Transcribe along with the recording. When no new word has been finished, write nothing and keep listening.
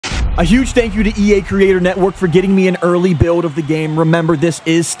A huge thank you to EA Creator Network for getting me an early build of the game. Remember, this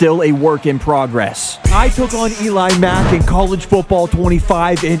is still a work in progress. I took on Eli Mack in College Football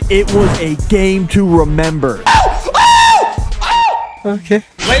 25, and it was a game to remember. Okay.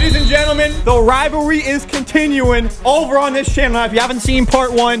 Ladies and gentlemen, the rivalry is continuing over on this channel. Now, if you haven't seen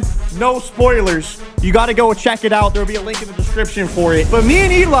part 1, no spoilers. You got to go check it out. There'll be a link in the description for it. But me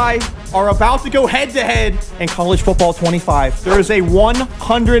and Eli are about to go head-to-head in College Football 25. There is a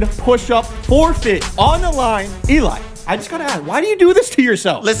 100 push-up forfeit on the line. Eli, I just gotta ask, why do you do this to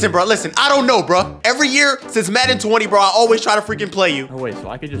yourself? Listen, bro, listen. I don't know, bro. Every year since Madden 20, bro, I always try to freaking play you. Oh, wait, so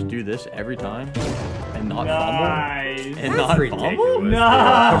I could just do this every time and not Nice. fumble? And not fumble? No.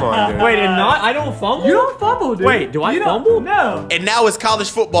 Come on, dude. Wait, and not? I don't fumble? You don't fumble, dude. Wait, do I fumble? No. And now it's college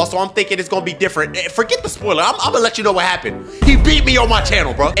football, so I'm thinking it's gonna be different. Forget the spoiler. I'm gonna let you know what happened. He beat me on my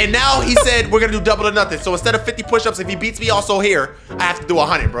channel, bro. And now he said we're gonna do double or nothing. So instead of 50 push-ups, if he beats me also here, I have to do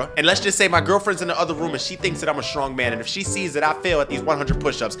 100, bro. And let's just say my girlfriend's in the other room and she thinks that I'm a strong man. And if she sees that I fail at these 100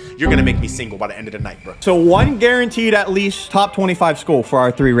 push-ups, you're gonna make me single by the end of the night, bro. So one guaranteed at least top 25 school for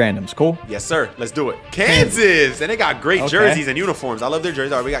our 3 randoms. Cool? Yes, sir. Let's do it. Kansas. And they got great jerseys and uniforms. I love their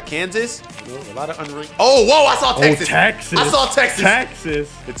jerseys. All right, we got Kansas. A lot of unranked. Oh, whoa, I saw Texas. Oh, Texas. I saw Texas.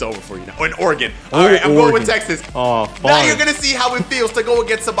 Texas. It's over for you now. In Oregon. All right, I'm going with Texas. Oh, fun. Now you're going to see how it feels to go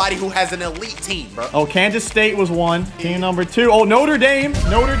against somebody who has an elite team, bro. Oh, Kansas State was 1. Team number 2. Oh, Notre Dame.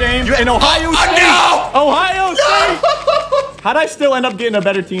 Notre Dame. And Ohio State. No! Ohio State. How'd I still end up getting a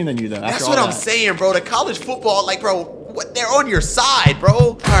better team than you, though? That's what I'm saying, bro. The college football, like, bro, what, they're on your side, bro.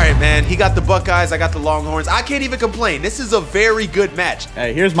 All right, man. He got the Buckeyes. I got the Longhorns. I can't even complain. This is a very good match.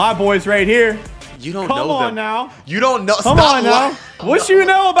 Hey, here's my boys right here. You don't know them. Come on now. You don't know. Come on now. What you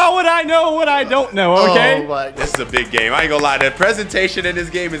know about what I know, what I don't know, okay? Oh my, this is a big game. I ain't gonna lie. The presentation in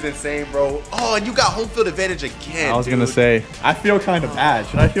this game is insane, bro. Oh, and you got home field advantage again, I was gonna say, I feel kind of bad.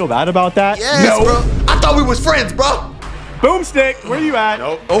 Should I feel bad about that? Yes, no. bro. I thought we was friends, bro. Boomstick, where you at?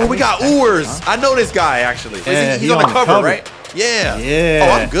 Nope. Oh, we got Urs. I know this guy, actually. Yeah, he's on the cover, right? Yeah. Yeah.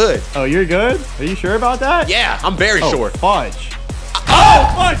 Oh, I'm good. Oh, you're good? Are you sure about that? Yeah, I'm very sure. Fudge.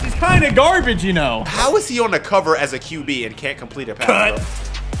 Oh, fudge. He's kind of garbage, you know. How is he on the cover as a QB and can't complete a pass,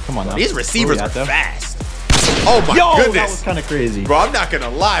 bro? Come on now. These receivers are fast. Oh, my goodness. That was kind of crazy. Bro, I'm not going to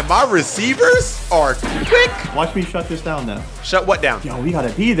lie. My receivers are quick. Watch me shut this down, though. Shut what down? Yo, we got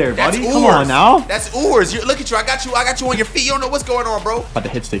to be there, buddy. That's Come on now. That's Urs. Look at you. I got you on your feet. You don't know what's going on, bro. About to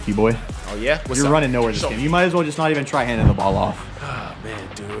hit stick you, boy. Oh, yeah? You're running nowhere this game. You might as well just not even try handing the ball off. Oh,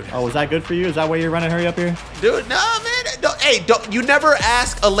 man, dude. Oh, was that good for you? Is that why you're running? Hurry up here? Dude, nah, man. You never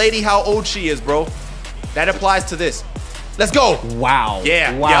ask a lady how old she is, bro. That applies to this. Let's go. Wow.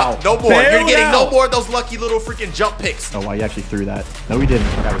 Yeah. Wow. Yeah, no more. You're getting no more of those lucky little freaking jump picks. Oh, wow. You actually threw that. No, we didn't.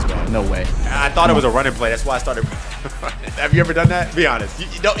 That was bad. No way. I thought it was a running play. That's why I started. Have you ever done that? Be honest.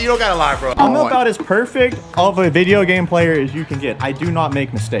 You don't gotta lie, bro. I'm about as perfect of a video game player as you can get. I do not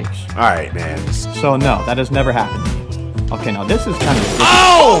make mistakes. All right, man. So, no, that has never happened to me. Okay, now this is kind of...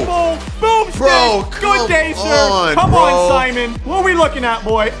 Oh! Boom! Bro, good day, sir. On, come bro. on, Simon. What are we looking at,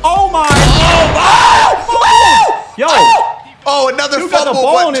 boy? Oh, my. Oh! Yo. Oh, another you fumble. got the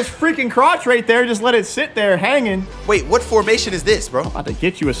ball in his freaking crotch right there. Just let it sit there hanging. Wait, what formation is this, bro? I'm about to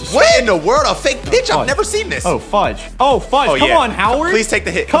get you a suspect. What in the world? A fake pitch? I've never seen this. Oh, fudge. Oh, fudge. Oh, Come on, Howard. Please take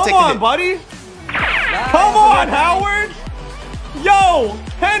the hit. Come on, buddy. Come on, Howard. Yo,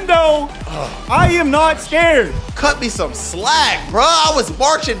 Hendo. I am not scared. Cut me some slack, bro. I was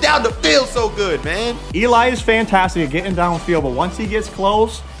marching down the field so good, man. Eli is fantastic at getting downfield, but once he gets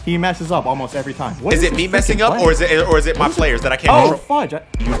close, he messes up almost every time. Is it me messing up, or is it my players that I can't control? Oh, fudge.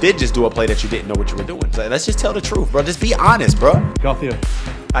 You did just do a play that you didn't know what you were doing. So let's just tell the truth, bro. Just be honest, bro. Go field.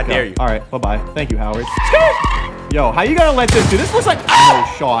 I dare you. All right, bye-bye. Thank you, Howard. Yo, how you gonna let this do? This looks like no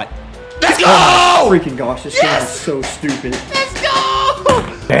shot. Let's go! Oh my freaking gosh, this game is so stupid. Let's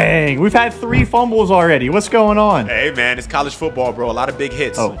go! Dang, we've had 3 fumbles already. What's going on? Hey, man, it's college football, bro. A lot of big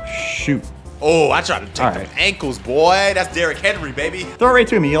hits. Oh, shoot. Oh, I tried to take the ankles, boy. That's Derrick Henry, baby. Throw it right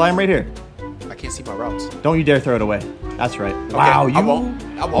to me, Eli. I'm right here. I can't see my routes. Don't you dare throw it away. That's right. Okay, wow, you I won't.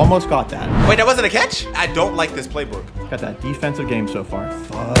 almost got that. Wait, that wasn't a catch? I don't like this playbook. Got that defensive game so far.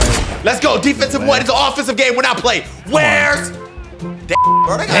 Let's go. Defensive one. It's an offensive game when I play. Where's...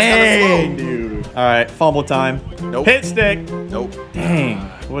 Bro, that guy's dang, dude. All right, fumble time. Nope. Hit stick. Nope. Dang.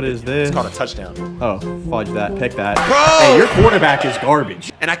 What is this? It's called a touchdown. Oh, fudge that. Pick that. Bro! Hey, your quarterback is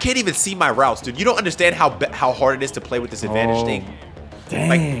garbage. And I can't even see my routes, dude. You don't understand how hard it is to play with this advantage thing. Dang.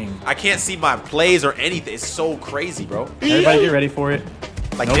 Like, I can't see my plays or anything. It's so crazy, bro. Everybody get ready for it.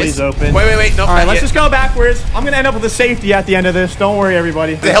 Like Nobody's this. open. Wait. No. All right, let's just go backwards. I'm gonna end up with a safety at the end of this. Don't worry,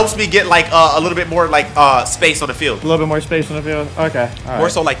 everybody. It helps me get like a little bit more like space on the field. A little bit more space on the field. Okay. All right.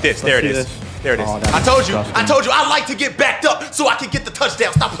 More so like this. There it is. There it is. Oh, I told you. I like to get backed up so I can get the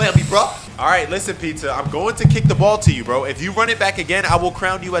touchdown. Stop playing me, bro. All right, listen, Pizza. I'm going to kick the ball to you, bro. If you run it back again, I will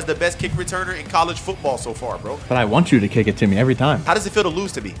crown you as the best kick returner in college football so far, bro. But I want you to kick it to me every time. How does it feel to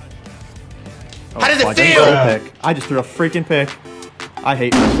lose to me? Oh, How does it I feel? I just threw a freaking pick. I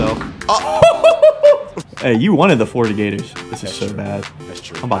hate myself. Hey, you wanted the 40 Gators. This is so bad. That's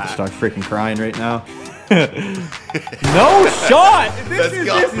true. I'm about to start freaking crying right now. No shot! This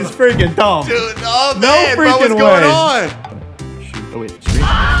is freaking dumb. Dude, oh No man, bro, what's freaking going way. on? Shoot. Oh, wait. Screen.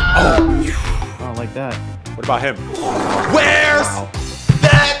 Oh. I don't like that. What about him? Where's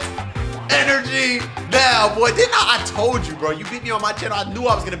that energy now, boy? Didn't I told you, bro. You beat me on my channel. I knew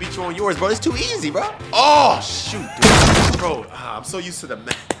I was going to beat you on yours, bro. It's too easy, bro. Oh, shoot, dude. Bro, I'm so used to the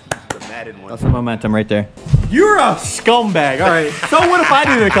Madden one. That's the momentum right there. You're a scumbag. All right. So what if I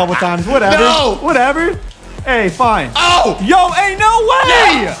did it a couple times? Whatever. No. Whatever. Hey, fine. Oh. Yo, hey, no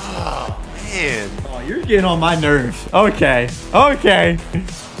way. Yeah. Oh, man. Oh, you're getting on my nerves. Okay. Okay.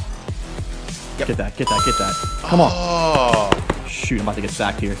 Yep. Get that. Come on. Oh. Shoot, I'm about to get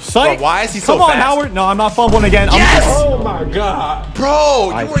sacked here. Psych. Bro, why is he so Come on, fast? Howard. No, I'm not fumbling again. Yes! Oh my God. Bro,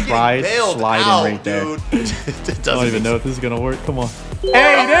 you I were tried getting bailed sliding out, right there. dude. I don't even know if this is going to work. Come on.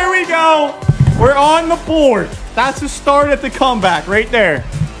 Hey, there we go. We're on the board. That's the start at the comeback right there.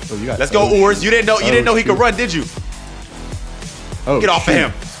 Oh, you got Let's go, Oars. You didn't know he could run, did you? Oh, Get off of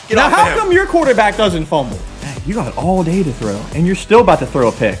him. Get now, off of how him. come your quarterback doesn't fumble? Man, you got all day to throw, and you're still about to throw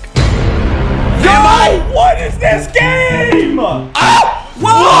a pick. Yo, what is this game? Ah!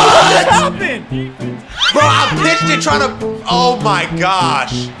 What just happened? Bro, I pitched it trying to... Oh, my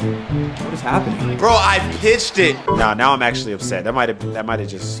gosh. What is happening? Bro, I pitched it. Now I'm actually upset. That might have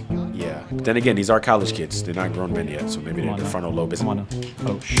just... Yeah. But then again, these are college kids. They're not grown men yet, so maybe the frontal lobe is... Come on now.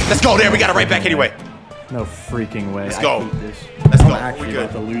 Oh, shit. Let's go there. We got it right back anyway. No freaking way. Let's go. I hate this. Let's go. I'm actually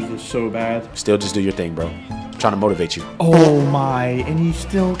about to lose this so bad. Still just do your thing, bro. I'm trying to motivate you. Oh my, and he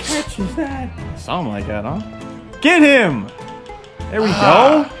still catches that. Something like that, huh? Get him! There we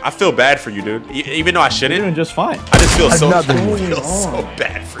go. I feel bad for you, dude. Even though I shouldn't. You're doing just fine. I just feel so on?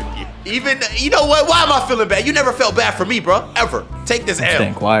 bad for you. Even, you know what? Why am I feeling bad? You never felt bad for me, bro. Ever. Take this L.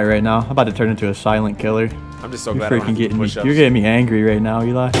 Staying quiet right now. I'm about to turn into a silent killer. I'm just so You're glad I don't have freaking to do getting me. push-ups. You're getting me angry right now,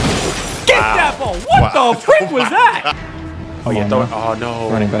 Eli. Get that ball! What the frick was that? Oh yeah, throw it. Oh no.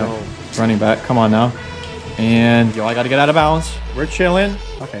 Running back. No. Running back. Come on now. And yo, I gotta get out of bounds. We're chilling.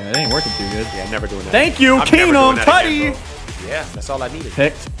 Okay, that ain't working too good. Yeah, never doing that. Thank you, I'm never doing Keenum, that Tutty. again, bro. Yeah, that's all I needed.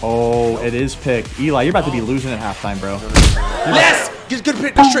 Picked. Oh, it is picked. Eli, you're about to be losing at halftime, bro. Yes! Get good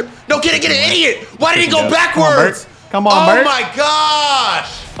pick, strip. No, get it, idiot! Why did he go Come on, backwards? Bert. Come on, Bert. Oh my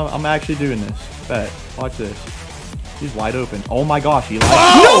gosh! I'm actually doing this. Bet. Watch this. He's wide open. Oh my gosh, Eli.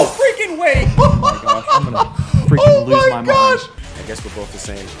 Oh! No freaking way! Oh my gosh, I'm gonna freaking lose my gosh! mind. I guess we're both the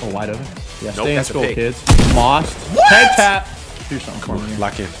same. Oh, wide open. Yeah, Nope, stay in that's a school, pick. kids. Mossed. What? Head tap. Do something for me.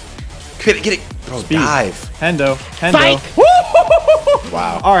 Lock in. Get it. Bro, Speed. dive. Hendo.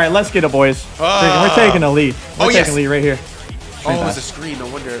 Wow. All right, let's get it, boys. We're taking a lead. We're taking a lead right here. Screen Oh, pass. it's a screen. No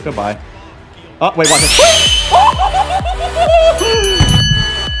wonder. Goodbye. Oh, wait, watch it.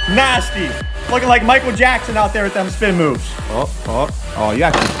 Nasty. Looking like Michael Jackson out there with them spin moves. Oh, you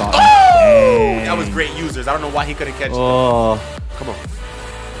actually saw it. Oh! That was great users. I don't know why he couldn't catch it. Oh. Come on.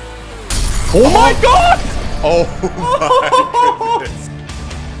 Oh my God! Oh my goodness.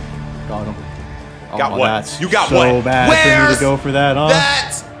 Got him. Got Oh, what? that's You got so what? bad for you Where's to go for that, huh?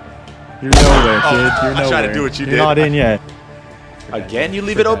 that? You're nowhere, kid. You're I nowhere. tried to do what you You're did. not in yet. Again, you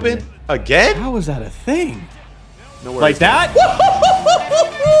leave it open? Again? How is that a thing? No Like that?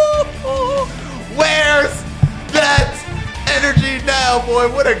 Where's that energy now, boy?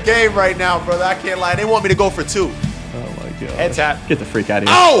 What a game right now, brother. I can't lie. They want me to go for 2. Oh my God. Head tap. Get the freak out of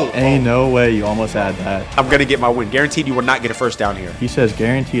here. Oh! Ain't no way you almost had that. I'm going to get my win. Guaranteed you will not get a first down here. He says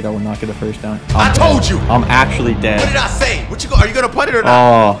guaranteed I will not get a first down. I told you. I'm actually dead. What did I say? Are you going to punt it or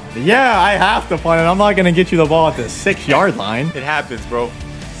not? Oh, yeah, I have to punt it. I'm not going to get you the ball at the 6-yard line. It happens, bro.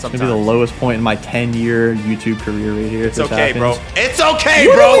 It's gonna be the lowest point in my 10-year YouTube career right here. It's okay, bro. It's okay,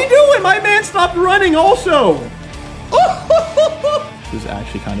 what bro. What are we doing? My man stopped running also. This is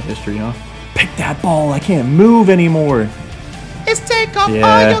actually kind of history, huh? Pick that ball. I can't move anymore. It's take off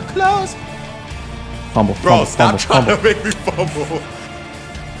all your clothes. Fumble, Bro, fumble, stop fumble, trying fumble. to make me fumble.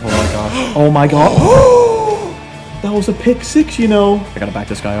 Oh my gosh. Oh my god. That was a pick 6, you know. I gotta back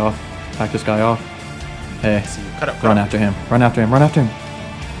this guy off. Back this guy off. Hey, Cut up, run after him. Run after him. Run after him.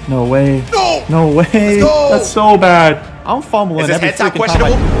 No way. No. No way. Let's go. That's so bad. I'm fumbling Is this every head top freaking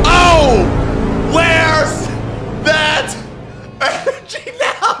questionable? time. Oh! Where's that energy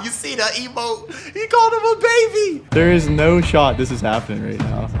now? You see the emote? He called him a baby. There is no shot this is happening right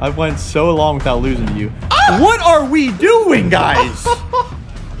now. I've went so long without losing to you. What are we doing, guys? Oh,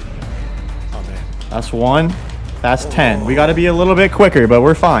 man. That's 1. That's 10. We got to be a little bit quicker, but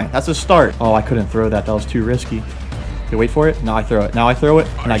we're fine. That's a start. Oh, I couldn't throw that. That was too risky. Okay, wait for it. Now I throw it. Now I throw it,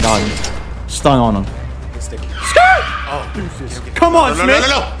 and I got him. Stun on him. Skirt! Oh, come on, no, Smith.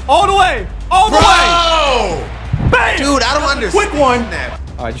 no. All the way. All the way. Bam! Dude, I don't understand. Quick one. That.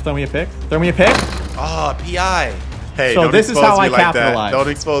 All right, just throw me a pick. Throw me a pick. Oh, PI. Hey, So don't this is expose how me I like capitalize. that. Don't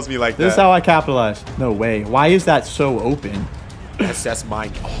expose me like that. This is how I capitalize. No way. Why is that so open? That's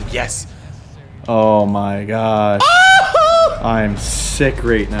mine. Oh, yes. Oh my gosh. I'm sick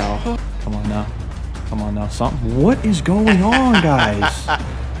right now. Come on now. Come on now. Something. What is going on, guys?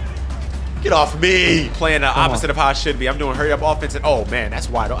 Get off me. Playing the opposite of how I should be. I'm doing hurry up offense. And, oh, man, that's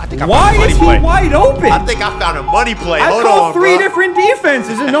wide open. I think I Why found a money is he play. wide open? I think I found a money play. I Hold called on, 3 bro. different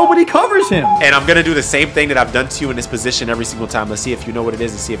defenses and nobody covers him. And I'm going to do the same thing that I've done to you in this position every single time. Let's see if you know what it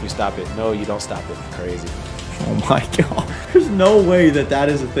is and see if you stop it. No, you don't stop it. Crazy. Oh my god. There's no way that that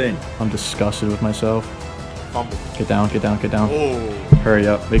is a thing. I'm disgusted with myself. Fumble. Get down, get down, get down. Oh. Hurry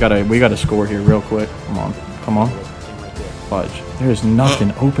up. We gotta score here real quick. Come on. Come on. Fudge. There's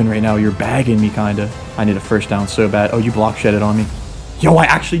nothing open right now. You're bagging me, kinda. I need a first down so bad. Oh, you block shedded on me. Yo, I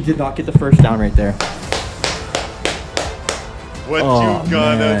actually did not get the first down right there. What Oh, you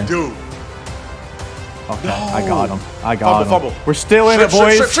gonna man. do? Okay, No. I got him. I got him. Fumble. We're still in it, Strip,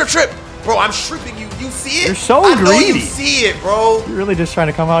 boys. strip, strip, strip, strip. Bro, I'm stripping you. You see it? You're so I know you greedy. see it, bro. You're really just trying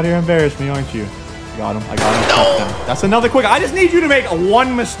to come out here and embarrass me, aren't you? Got him. I got him. No. Touchdown. That's another quick. I just need you to make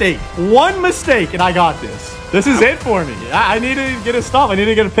one mistake. One mistake, and I got this. This is it for me. I need to get a stop. I need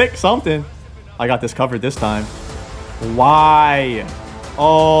to get a pick, something. I got this covered this time. Why?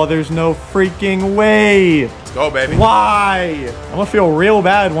 Oh, there's no freaking way. Let's go, baby. Why? I'm going to feel real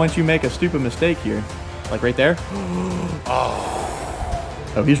bad once you make a stupid mistake here. Like right there.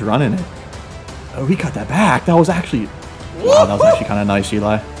 Oh, he's running it. Oh, he cut that back. That was actually... Wow, that was actually kind of nice,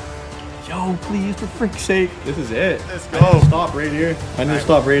 Eli. Yo, please, for frick's sake. This is it. Let's go. I need to stop right here. I need to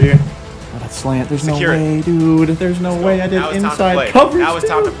stop right here. Oh, that slant. There's Secure no it. way, dude. There's no way. I did Now it's time to inside play. coverage. Now it's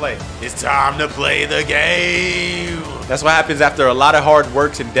time to play. It's time to play the game. That's what happens after a lot of hard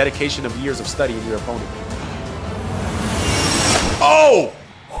work and dedication of years of studying your opponent. Oh!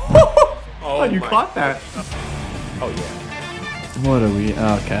 Oh, you my- caught that. Oh, yeah. What are we?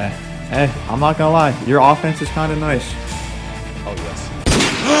 Okay. Hey, I'm not going to lie. Your offense is kind of nice. Oh, yes.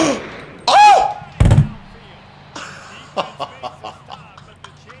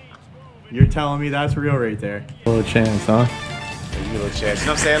 You're telling me that's real right there. A little chance, huh? Give me a little chance. You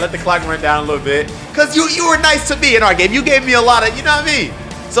know what I'm saying? Let the clock run down a little bit. Because you were nice to me in our game. You gave me a lot of, you know what I mean?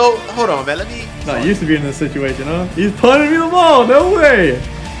 So, hold on, man. Let me... Not used to being in this situation, huh? He's punting me the ball. No way.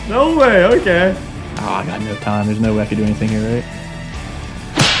 No way. Okay. Oh, I got no time. There's no way I could do anything here, right?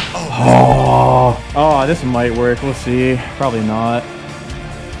 Oh, this might work. We'll see. Probably not.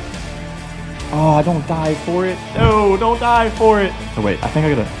 Oh, don't die for it. No, don't die for it. Oh, wait. I think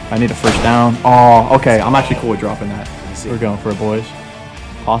I need a first down. Oh, okay. I'm actually cool with dropping that. We're going for it, boys.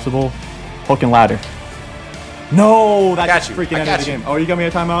 Possible. Hook and ladder. No, that just freaking ended the game. Oh, you got me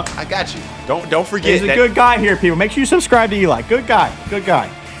a timeout? I got you. Don't forget He's a good guy here, people. Make sure you subscribe to Eli. Good guy. Good guy.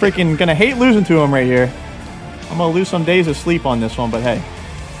 Freaking gonna hate losing to him right here. I'm gonna lose some days of sleep on this one, but hey.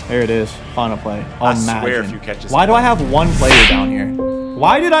 There it is. Final play. I swear if you catch this. Why do I have one player down here?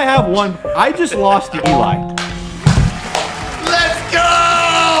 Why did I have one? I just lost to Eli. Let's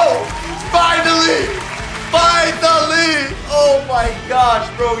go! Finally! Finally! Oh my gosh,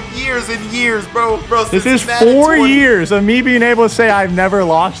 bro. Years and years, bro. This is 4 years of me being able to say I've never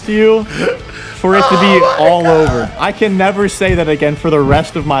lost to you for it to be all over. I can never say that again for the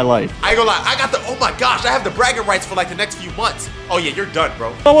rest of my life. I ain't gonna lie. I got the, oh my gosh, I have the bragging rights for like the next few months. Oh yeah, you're done,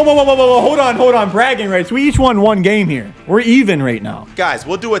 bro. Whoa. Hold on. Bragging rights. We each won one game here. We're even right now. Guys,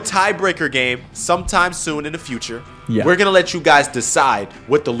 we'll do a tiebreaker game sometime soon in the future. Yeah. We're gonna let you guys decide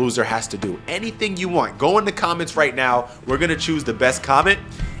what the loser has to do. Anything you want. Go in the comments right now. We're gonna choose the best comment,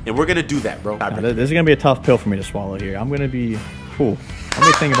 and we're gonna do that, bro. This is gonna be a tough pill for me to swallow here. I'm gonna be cool. I'm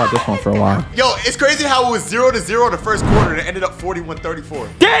gonna think about this one for a while. Yo, it's crazy how it was 0-0 in the first quarter and it ended up 41-34.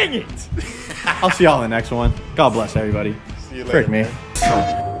 Dang it! I'll see y'all in the next one. God bless everybody. See you later. Frick me.